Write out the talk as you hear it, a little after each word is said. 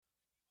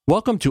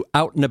Welcome to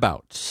Out and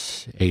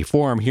About, a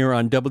forum here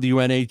on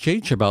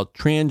WNHH about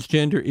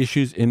transgender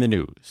issues in the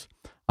news.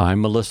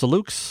 I'm Melissa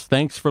Lukes.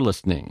 Thanks for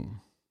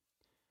listening.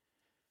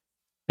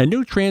 A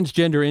new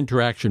transgender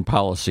interaction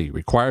policy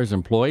requires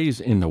employees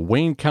in the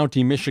Wayne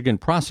County, Michigan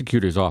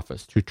Prosecutor's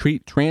Office to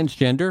treat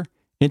transgender,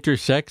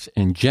 intersex,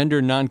 and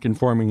gender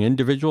nonconforming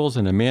individuals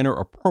in a manner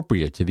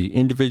appropriate to the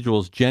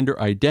individual's gender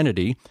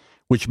identity,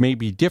 which may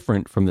be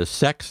different from the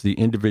sex the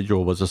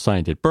individual was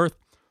assigned at birth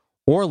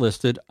or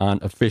listed on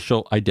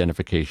official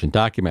identification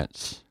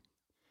documents.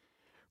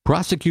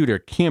 Prosecutor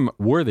Kim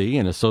Worthy,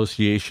 in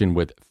association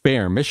with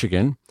FAIR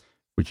Michigan,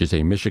 which is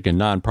a Michigan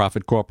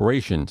nonprofit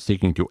corporation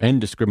seeking to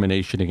end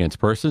discrimination against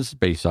persons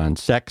based on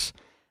sex,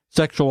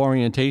 sexual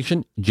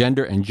orientation,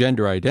 gender, and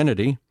gender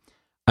identity,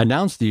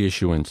 announced the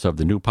issuance of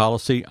the new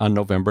policy on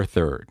November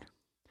 3rd.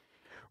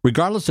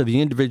 Regardless of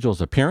the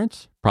individual's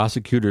appearance,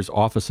 prosecutors'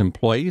 office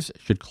employees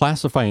should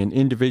classify an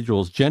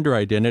individual's gender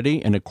identity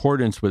in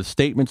accordance with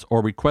statements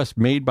or requests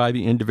made by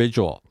the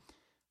individual,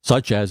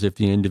 such as if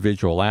the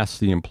individual asks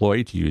the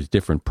employee to use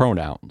different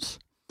pronouns.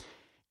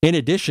 In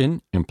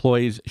addition,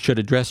 employees should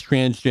address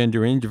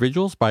transgender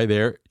individuals by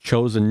their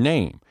chosen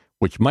name,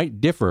 which might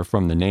differ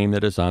from the name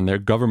that is on their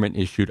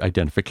government-issued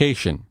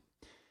identification.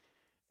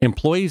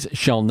 Employees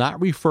shall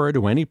not refer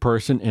to any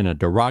person in a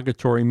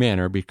derogatory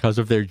manner because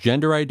of their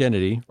gender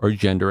identity or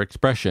gender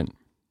expression.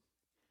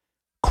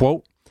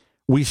 Quote,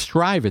 "We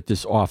strive at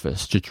this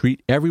office to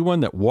treat everyone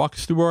that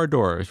walks through our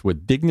doors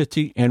with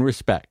dignity and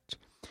respect.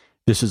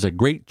 This is a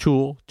great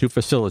tool to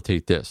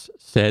facilitate this,"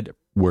 said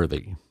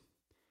Worthy.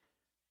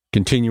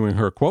 Continuing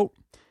her quote,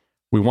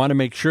 "We want to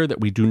make sure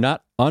that we do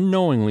not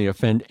unknowingly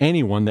offend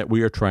anyone that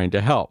we are trying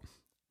to help.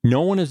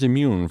 No one is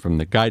immune from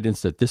the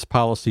guidance that this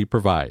policy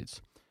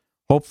provides.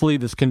 Hopefully,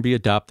 this can be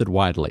adopted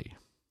widely."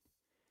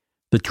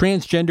 The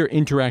transgender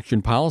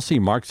interaction policy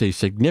marks a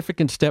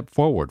significant step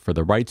forward for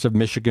the rights of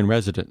Michigan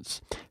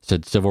residents,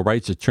 said civil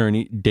rights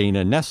attorney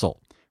Dana Nessel,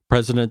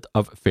 president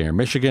of FAIR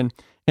Michigan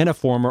and a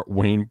former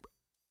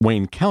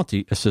Wayne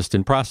County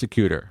assistant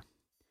prosecutor.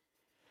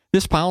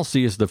 This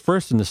policy is the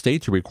first in the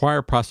state to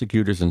require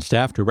prosecutors and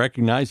staff to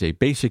recognize a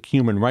basic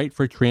human right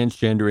for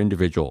transgender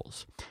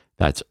individuals.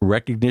 That's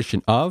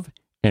recognition of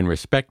and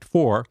respect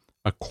for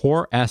a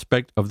core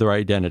aspect of their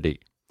identity.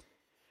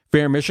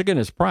 FAIR Michigan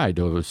is proud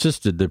to have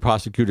assisted the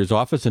prosecutor's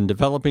office in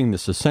developing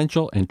this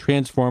essential and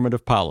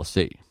transformative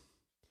policy.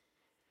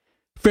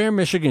 FAIR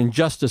Michigan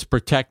Justice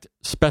Protect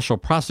Special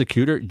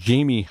Prosecutor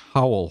Jamie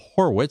Howell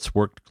Horwitz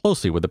worked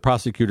closely with the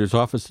prosecutor's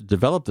office to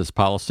develop this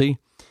policy,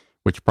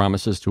 which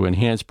promises to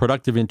enhance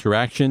productive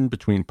interaction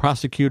between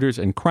prosecutors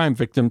and crime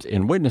victims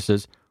and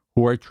witnesses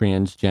who are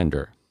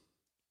transgender.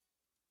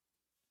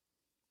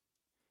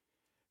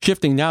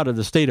 Shifting now to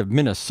the state of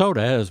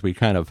Minnesota as we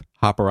kind of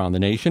hop around the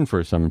nation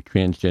for some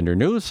transgender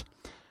news.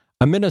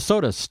 A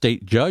Minnesota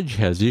state judge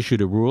has issued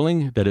a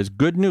ruling that is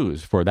good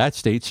news for that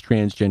state's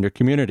transgender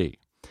community.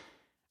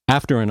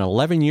 After an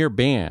 11-year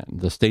ban,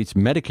 the state's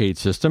Medicaid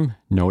system,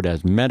 known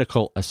as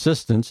Medical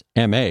Assistance,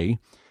 MA,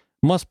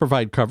 must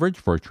provide coverage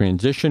for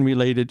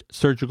transition-related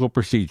surgical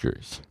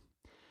procedures.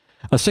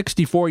 A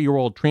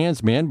 64-year-old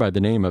trans man by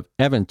the name of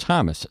Evan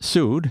Thomas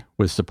sued,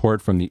 with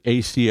support from the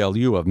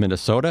ACLU of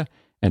Minnesota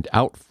and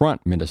Outfront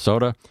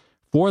Minnesota,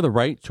 for the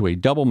right to a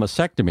double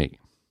mastectomy.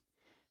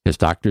 His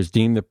doctors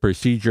deemed the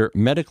procedure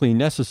medically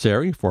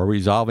necessary for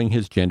resolving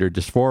his gender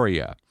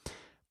dysphoria,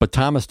 but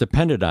Thomas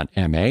depended on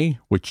MA,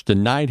 which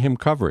denied him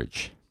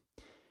coverage.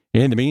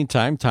 In the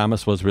meantime,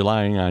 Thomas was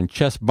relying on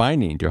chest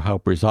binding to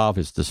help resolve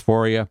his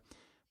dysphoria,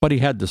 but he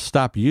had to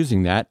stop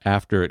using that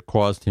after it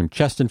caused him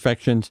chest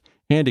infections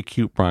and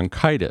acute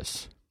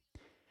bronchitis.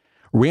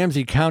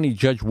 Ramsey County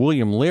Judge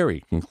William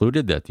Leary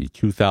concluded that the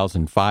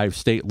 2005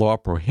 state law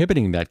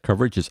prohibiting that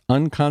coverage is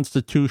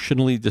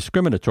unconstitutionally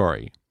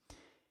discriminatory.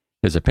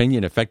 His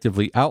opinion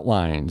effectively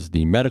outlines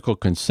the medical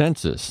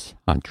consensus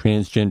on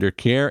transgender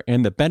care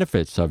and the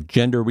benefits of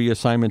gender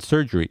reassignment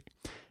surgery,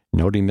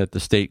 noting that the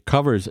state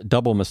covers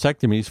double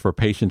mastectomies for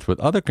patients with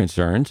other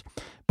concerns,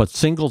 but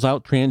singles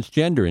out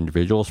transgender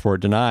individuals for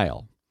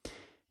denial.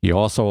 He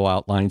also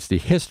outlines the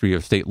history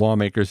of state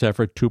lawmakers'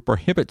 effort to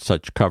prohibit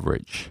such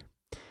coverage.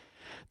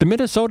 The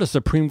Minnesota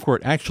Supreme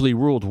Court actually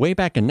ruled way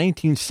back in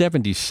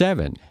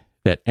 1977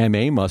 that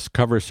MA must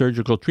cover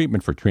surgical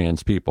treatment for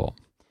trans people.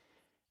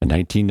 In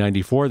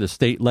 1994, the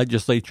state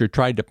legislature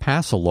tried to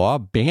pass a law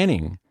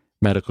banning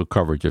medical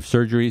coverage of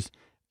surgeries,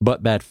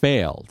 but that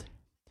failed.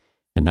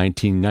 In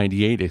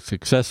 1998, it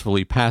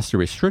successfully passed a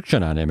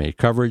restriction on MA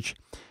coverage,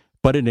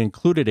 but it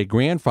included a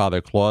grandfather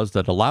clause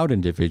that allowed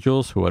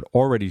individuals who had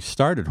already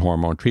started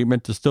hormone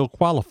treatment to still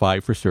qualify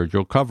for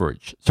surgical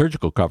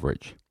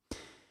coverage.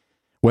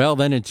 Well,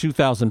 then in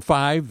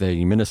 2005,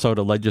 the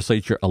Minnesota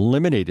legislature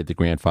eliminated the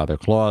grandfather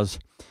clause,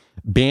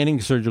 banning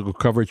surgical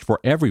coverage for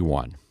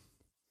everyone.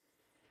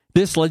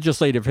 This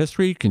legislative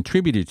history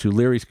contributed to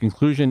Leary's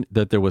conclusion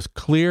that there was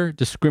clear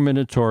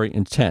discriminatory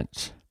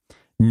intent.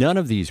 None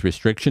of these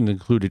restrictions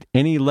included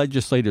any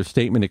legislative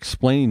statement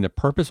explaining the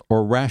purpose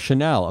or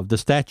rationale of the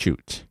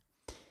statute.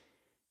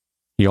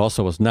 He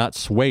also was not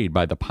swayed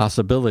by the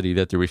possibility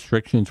that the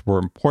restrictions were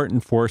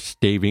important for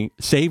saving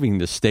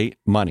the state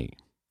money.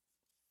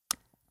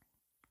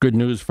 Good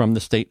news from the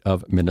state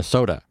of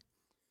Minnesota.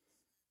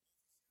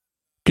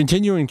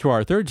 Continuing to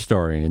our third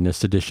story in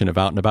this edition of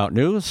Out and About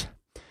News,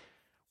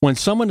 when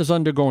someone is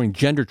undergoing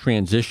gender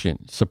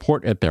transition,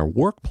 support at their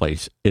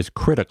workplace is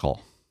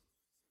critical.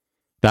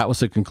 That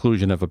was the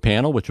conclusion of a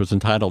panel which was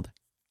entitled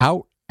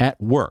Out at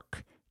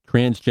Work,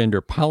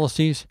 Transgender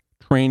Policies,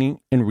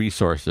 Training, and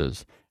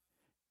Resources.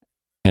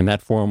 And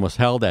that forum was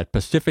held at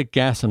Pacific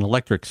Gas and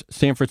Electric's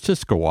San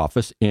Francisco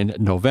office in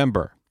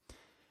November.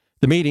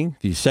 The meeting,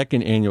 the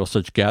second annual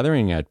such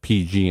gathering at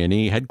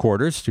PG&E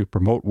headquarters to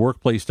promote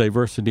workplace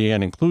diversity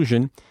and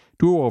inclusion,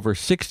 drew over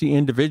 60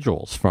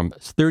 individuals from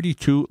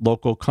 32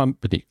 local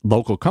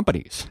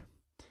companies.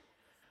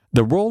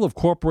 The role of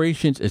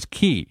corporations is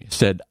key,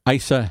 said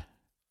Isa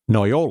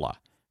Noyola,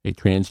 a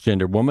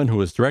transgender woman who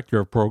is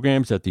director of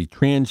programs at the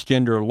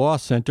Transgender Law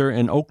Center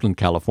in Oakland,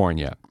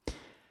 California.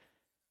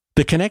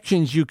 The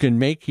connections you can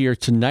make here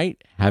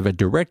tonight have a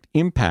direct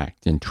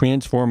impact in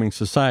transforming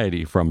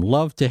society from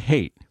love to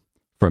hate,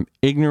 from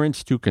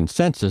ignorance to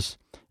consensus,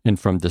 and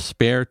from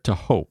despair to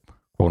hope,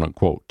 quote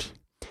unquote.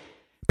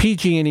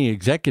 PG&E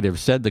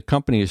executives said the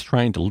company is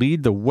trying to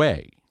lead the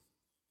way.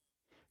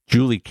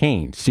 Julie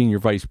Kane, Senior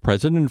Vice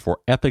President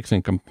for Ethics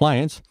and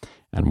Compliance,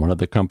 and one of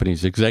the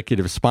company's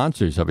executive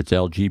sponsors of its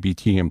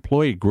LGBT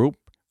employee group,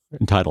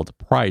 entitled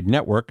Pride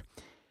Network,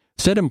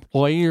 said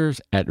employers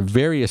at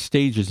various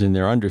stages in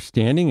their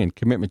understanding and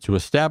commitment to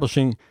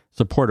establishing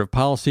supportive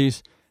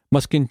policies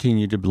must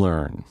continue to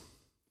learn.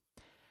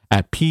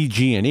 At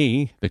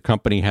PG&E, the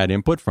company had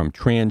input from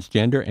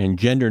transgender and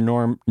gender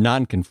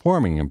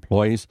non-conforming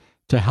employees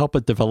to help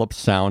it develop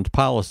sound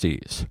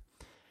policies.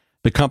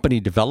 The company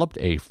developed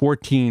a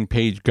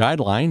 14-page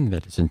guideline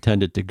that is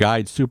intended to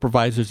guide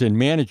supervisors and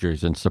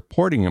managers in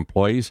supporting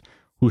employees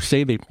who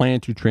say they plan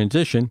to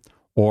transition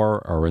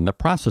or are in the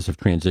process of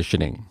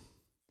transitioning.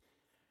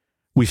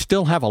 We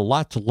still have a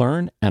lot to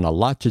learn and a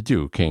lot to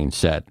do, Kane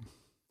said.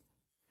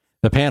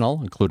 The panel,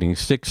 including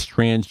 6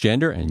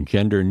 transgender and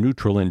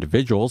gender-neutral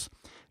individuals,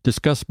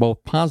 discussed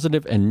both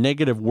positive and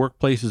negative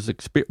workplace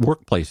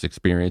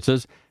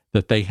experiences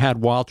that they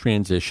had while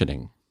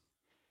transitioning.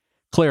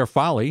 Claire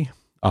Farley,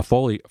 a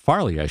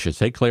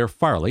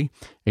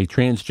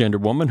transgender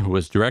woman who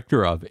was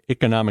director of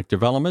economic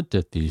development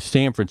at the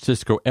San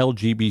Francisco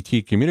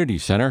LGBT Community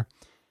Center,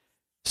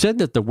 said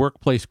that the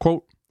workplace,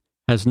 quote,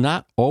 has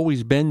not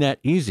always been that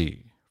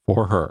easy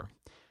for her.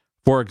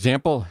 For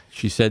example,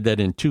 she said that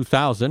in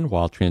 2000,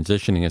 while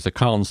transitioning as a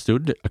college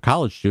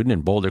student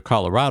in Boulder,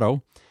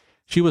 Colorado,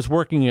 she was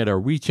working at a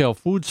retail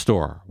food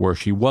store where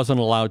she wasn't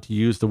allowed to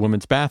use the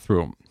women's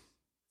bathroom.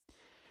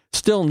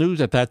 Still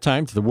news at that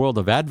time to the world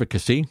of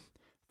advocacy,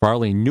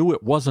 Farley knew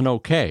it wasn't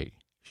okay.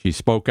 She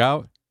spoke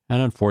out,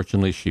 and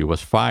unfortunately she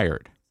was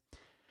fired.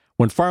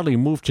 When Farley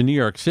moved to New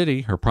York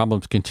City, her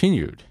problems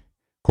continued.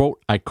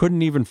 Quote, I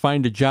couldn't even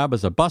find a job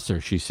as a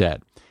busser, she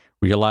said,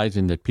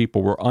 realizing that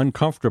people were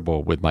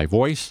uncomfortable with my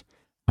voice,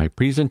 my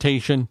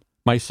presentation,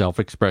 my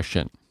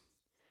self-expression.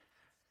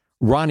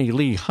 Ronnie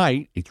Lee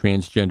Height, a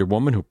transgender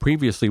woman who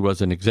previously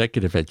was an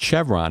executive at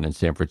Chevron in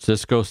San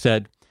Francisco,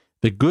 said,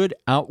 the good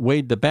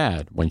outweighed the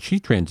bad when she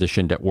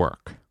transitioned at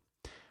work.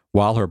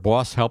 While her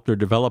boss helped her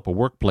develop a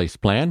workplace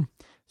plan,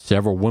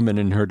 several women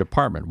in her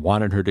department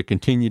wanted her to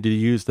continue to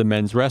use the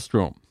men's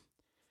restroom.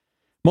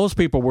 Most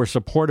people were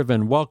supportive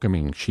and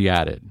welcoming, she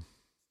added.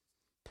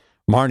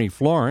 Marnie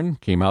Florin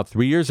came out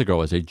 3 years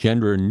ago as a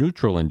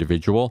gender-neutral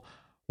individual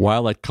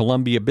while at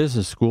Columbia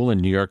Business School in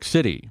New York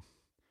City.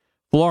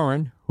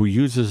 Florin, who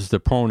uses the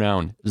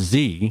pronoun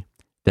Z,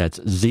 that's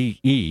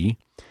Z-E,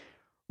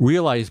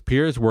 realized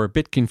peers were a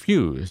bit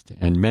confused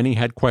and many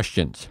had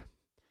questions.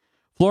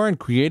 Florin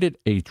created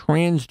a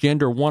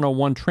Transgender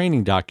 101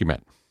 training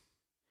document.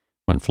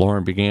 When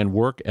Florin began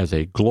work as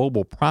a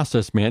global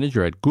process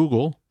manager at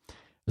Google,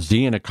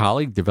 Z and a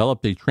colleague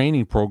developed a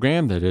training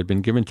program that had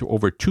been given to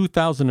over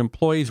 2,000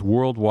 employees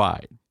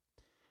worldwide.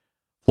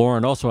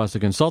 Florin also has a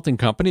consulting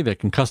company that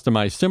can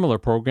customize similar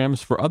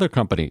programs for other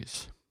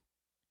companies.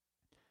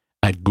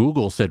 At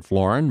Google, said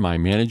Florin, my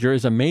manager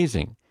is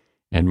amazing,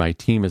 and my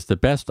team is the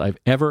best I've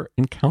ever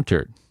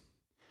encountered.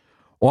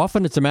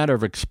 Often it's a matter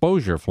of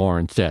exposure,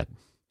 Florin said.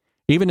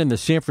 Even in the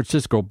San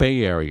Francisco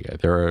Bay Area,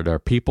 there are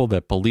people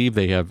that believe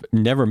they have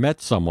never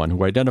met someone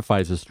who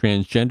identifies as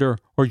transgender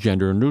or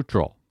gender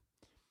neutral.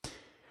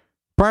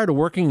 Prior to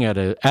working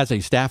as a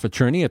staff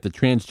attorney at the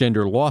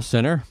Transgender Law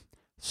Center,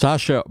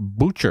 Sasha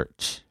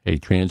Buchertz, a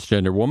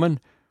transgender woman,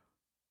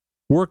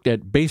 worked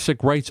at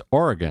Basic Rights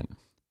Oregon,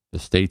 the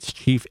state's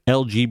chief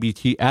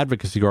LGBT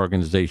advocacy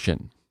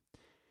organization.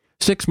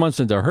 6 months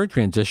into her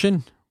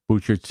transition,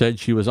 Buchertz said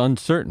she was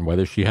uncertain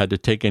whether she had to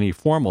take any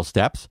formal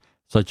steps,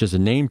 such as a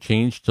name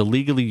change, to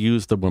legally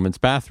use the women's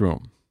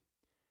bathroom.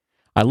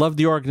 I love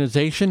the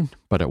organization,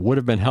 but it would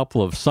have been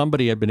helpful if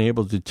somebody had been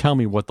able to tell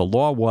me what the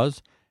law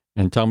was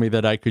and tell me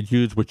that I could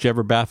use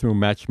whichever bathroom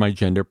matched my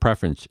gender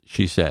preference,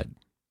 she said.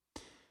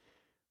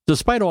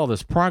 Despite all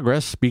this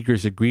progress,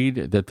 speakers agreed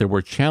that there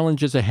were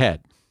challenges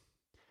ahead.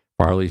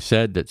 Farley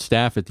said that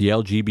staff at the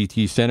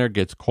LGBT Center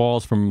gets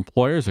calls from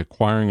employers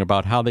inquiring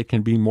about how they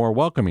can be more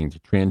welcoming to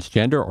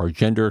transgender or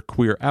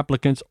genderqueer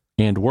applicants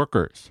and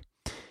workers.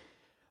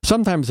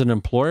 Sometimes an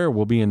employer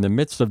will be in the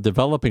midst of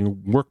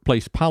developing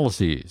workplace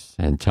policies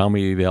and tell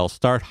me they'll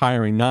start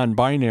hiring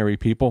non-binary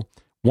people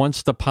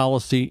once the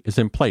policy is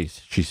in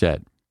place, she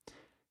said.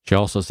 She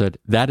also said,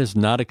 that is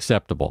not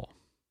acceptable.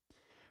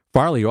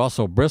 Farley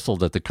also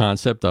bristled at the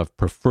concept of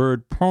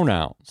preferred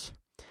pronouns.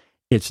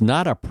 It's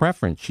not a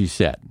preference, she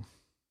said.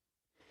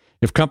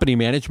 If company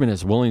management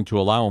is willing to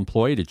allow an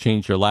employee to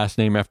change their last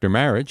name after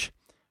marriage,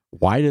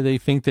 why do they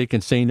think they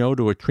can say no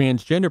to a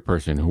transgender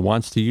person who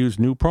wants to use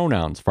new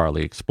pronouns,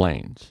 Farley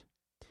explains.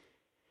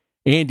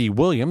 Andy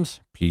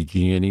Williams,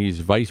 PG&E's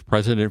Vice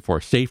President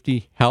for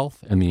Safety,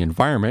 Health, and the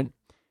Environment,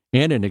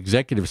 and an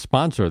executive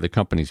sponsor of the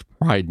company's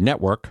Pride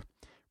Network,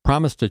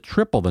 promised to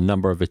triple the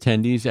number of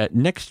attendees at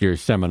next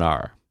year's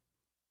seminar.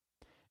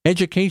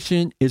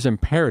 Education is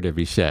imperative,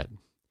 he said.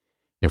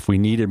 If we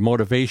needed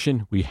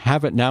motivation, we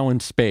have it now in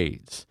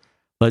spades.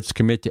 Let's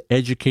commit to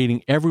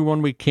educating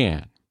everyone we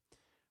can.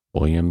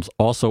 Williams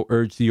also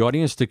urged the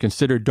audience to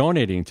consider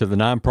donating to the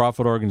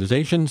nonprofit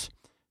organizations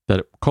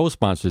that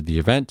co-sponsored the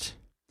event,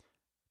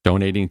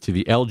 donating to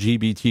the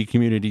LGBT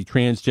Community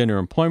Transgender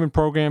Employment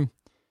Program,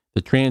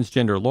 the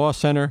Transgender Law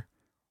Center,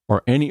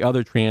 or any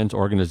other trans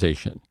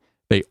organization.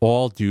 They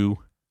all do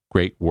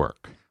great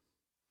work.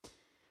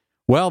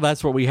 Well,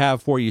 that's what we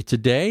have for you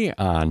today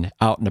on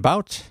Out and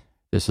About.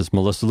 This is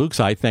Melissa Lukes.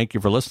 I thank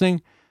you for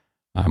listening.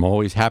 I'm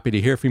always happy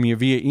to hear from you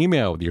via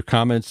email with your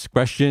comments,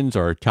 questions,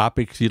 or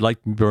topics you'd like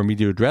for me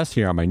to address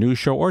here on my news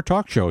show or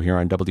talk show here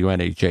on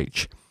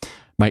WNHH.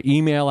 My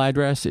email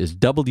address is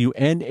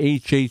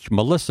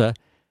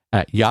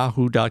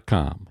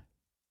WNHHmelissa@yahoo.com.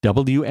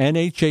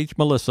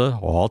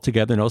 WNHHmelissa, all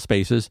together, no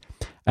spaces,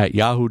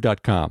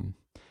 @yahoo.com.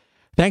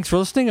 Thanks for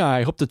listening.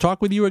 I hope to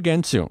talk with you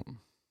again soon.